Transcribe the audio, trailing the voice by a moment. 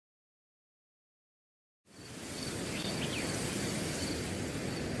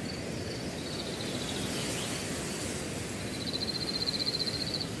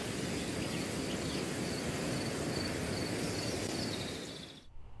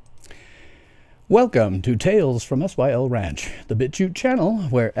Welcome to Tales from SYL Ranch, the BitChute channel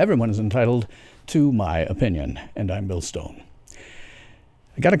where everyone is entitled to my opinion, and I'm Bill Stone.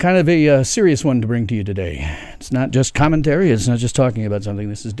 I got a kind of a serious one to bring to you today. It's not just commentary, it's not just talking about something,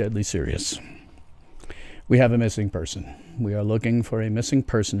 this is deadly serious. We have a missing person. We are looking for a missing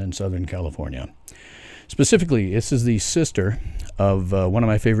person in Southern California. Specifically, this is the sister of one of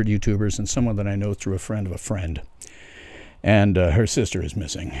my favorite YouTubers and someone that I know through a friend of a friend. And her sister is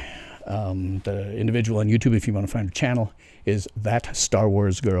missing. The individual on YouTube, if you want to find her channel, is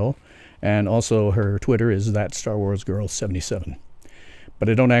ThatStarWarsGirl, and also her Twitter is ThatStarWarsGirl77. But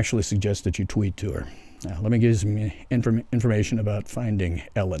I don't actually suggest that you tweet to her. Now, let me give you some information about finding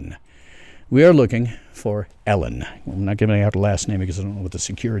Ellen. We are looking for Ellen. I'm not giving out the last name because I don't know what the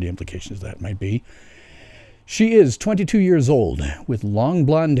security implications of that might be. She is 22 years old, with long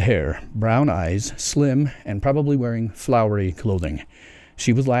blonde hair, brown eyes, slim, and probably wearing flowery clothing.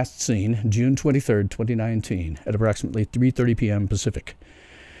 She was last seen June 23, 2019, at approximately 3:30 p.m. Pacific.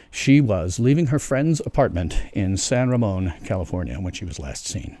 She was leaving her friend's apartment in San Ramon, California, when she was last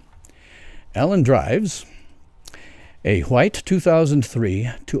seen. Ellen drives a white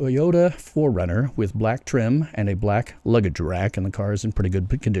 2003 Toyota 4Runner with black trim and a black luggage rack, and the car is in pretty good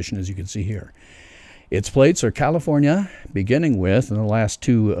condition, as you can see here. Its plates are California, beginning with, and the last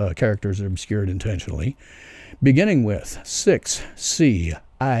two characters are obscured intentionally, beginning with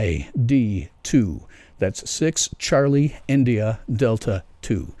 6CID2. That's 6 Charlie India Delta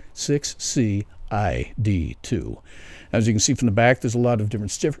 2. 6CID2. As you can see from the back, there's a lot of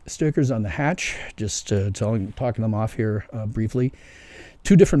different stickers on the hatch. Just talking them off here briefly.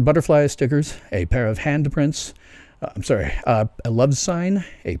 Two different butterfly stickers, a pair of handprints, a love sign,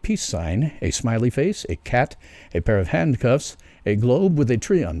 a peace sign, a smiley face, a cat, a pair of handcuffs, a globe with a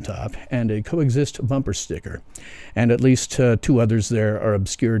tree on top, and a coexist bumper sticker. And at least two others there are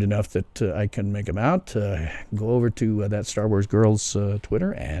obscured enough that I can make them out. Go over to that Star Wars Girl's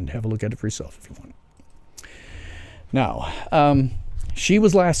Twitter and have a look at it for yourself if you want. Now, she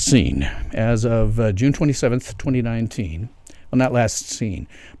was last seen as of June 27th, 2019. Well, not last seen,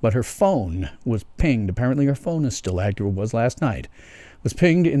 but her phone was pinged. Apparently her phone is still active, or was last night. Was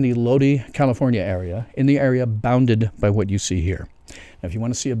pinged in the Lodi, California area, in the area bounded by what you see here. Now, if you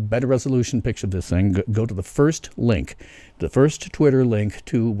want to see a better resolution picture of this thing, go to the first link, the first Twitter link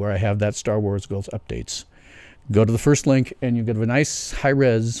to where I have that Star Wars Girls updates. Go to the first link, and you get a nice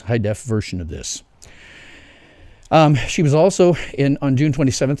high-res, high-def version of this. She was also on June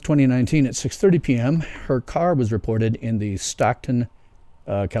 27th, 2019 at 6:30 p.m. Her car was reported in the Stockton,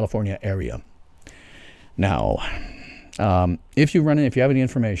 California area. Now, if you have any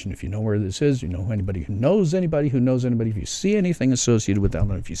information, if you know where this is, you know anybody who knows anybody, if you see anything associated with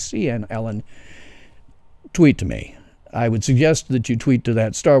Ellen, if you see Ellen, tweet to me. I would suggest that you tweet to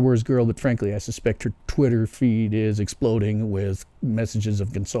that Star Wars Girl, but frankly, I suspect her Twitter feed is exploding with messages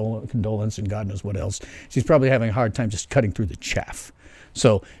of condolence and God knows what else. She's probably having a hard time just cutting through the chaff.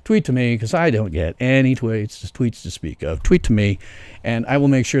 So tweet to me, because I don't get any tweets to speak of. Tweet to me, and I will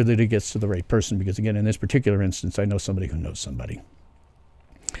make sure that it gets to the right person, because again, in this particular instance, I know somebody who knows somebody.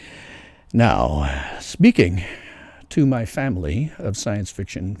 Now, speaking to my family of science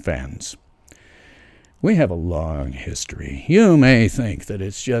fiction fans, we have a long history. You may think that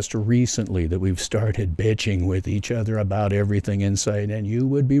it's just recently that we've started bitching with each other about everything in sight, and you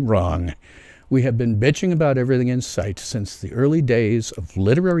would be wrong. We have been bitching about everything in sight since the early days of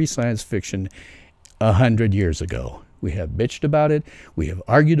literary science fiction 100 years ago. We have bitched about it, we have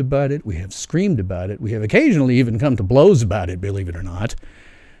argued about it, we have screamed about it, we have occasionally even come to blows about it, believe it or not.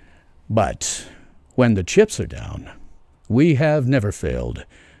 But when the chips are down, we have never failed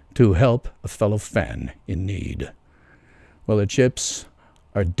to help a fellow fan in need. Well, the chips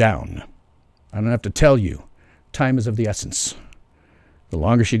are down. I don't have to tell you, time is of the essence. The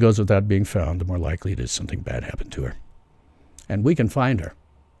longer she goes without being found, the more likely it is something bad happened to her. And we can find her.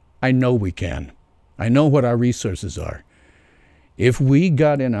 I know we can. I know what our resources are. If we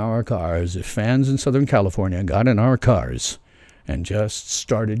got in our cars, if fans in Southern California got in our cars and just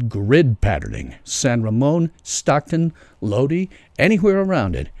started grid patterning San Ramon, Stockton, Lodi, anywhere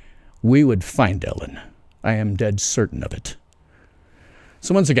around it, we would find Ellen. I am dead certain of it.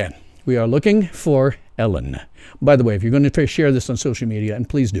 So once again, we are looking for Ellen. By the way, if you're going to share this on social media, and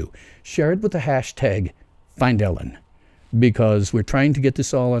please do, share it with the hashtag #FindEllen, because we're trying to get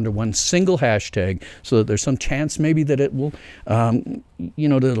this all under one single hashtag so that there's some chance maybe that it will, that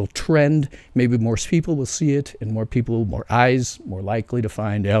it'll trend. Maybe more people will see it, and more people, more eyes, more likely to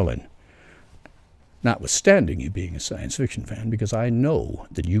find Ellen. Notwithstanding you being a science fiction fan, because I know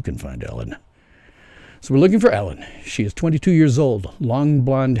that you can find Ellen. So we're looking for Ellen. She is 22 years old, long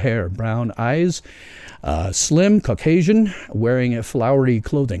blonde hair, brown eyes, slim, Caucasian, wearing a flowery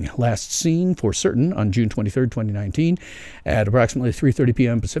clothing. Last seen for certain on June 23rd, 2019 at approximately 3:30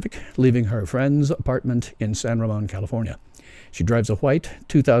 p.m. Pacific, leaving her friend's apartment in San Ramon, California. She drives a white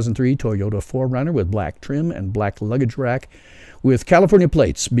 2003 Toyota 4Runner with black trim and black luggage rack with California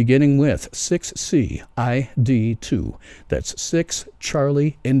plates beginning with 6CID2. That's 6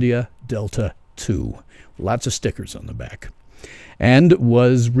 Charlie India Delta 2. Lots of stickers on the back. And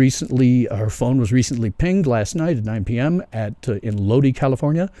her phone was recently pinged last night at 9 p.m. in Lodi,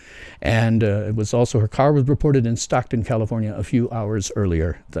 California. And her car was reported in Stockton, California a few hours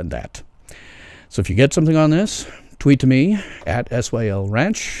earlier than that. So if you get something on this, tweet to me at SYL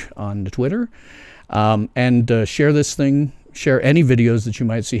Ranch on Twitter, and share this thing. Share any videos that you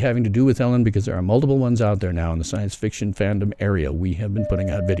might see having to do with Ellen, because there are multiple ones out there now in the science fiction fandom area. We have been putting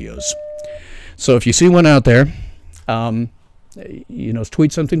out videos. So if you see one out there, tweet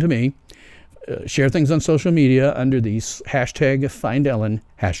something to me. Share things on social media under the hashtag #FindEllen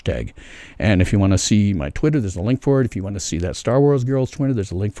hashtag. And if you want to see my Twitter, there's a link for it. If you want to see that Star Wars Girl's Twitter,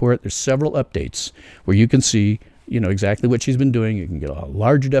 there's a link for it. There's several updates where you can see exactly what she's been doing. You can get a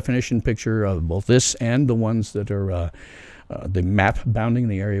larger definition picture of both this and the ones that are the map bounding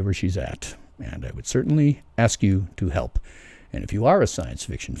the area where she's at. And I would certainly ask you to help. And if you are a science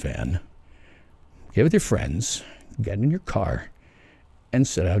fiction fan, get with your friends, get in your car, and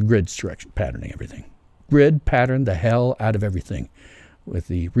set out grid patterning everything. Grid pattern the hell out of everything. With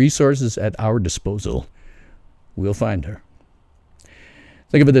the resources at our disposal, we'll find her.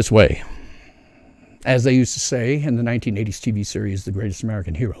 Think of it this way. As they used to say in the 1980s TV series, The Greatest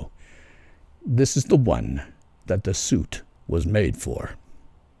American Hero, this is the one that the suit was made for.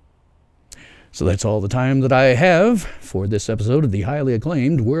 So that's all the time that I have for this episode of the highly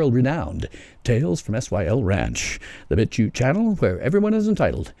acclaimed, world-renowned Tales from SYL Ranch, the BitChute channel where everyone is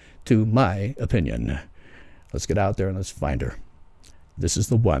entitled to my opinion. Let's get out there and let's find her. This is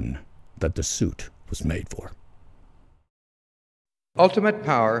the one that the suit was made for. Ultimate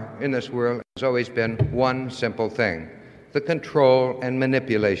power in this world has always been one simple thing: the control and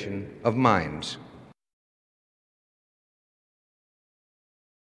manipulation of minds.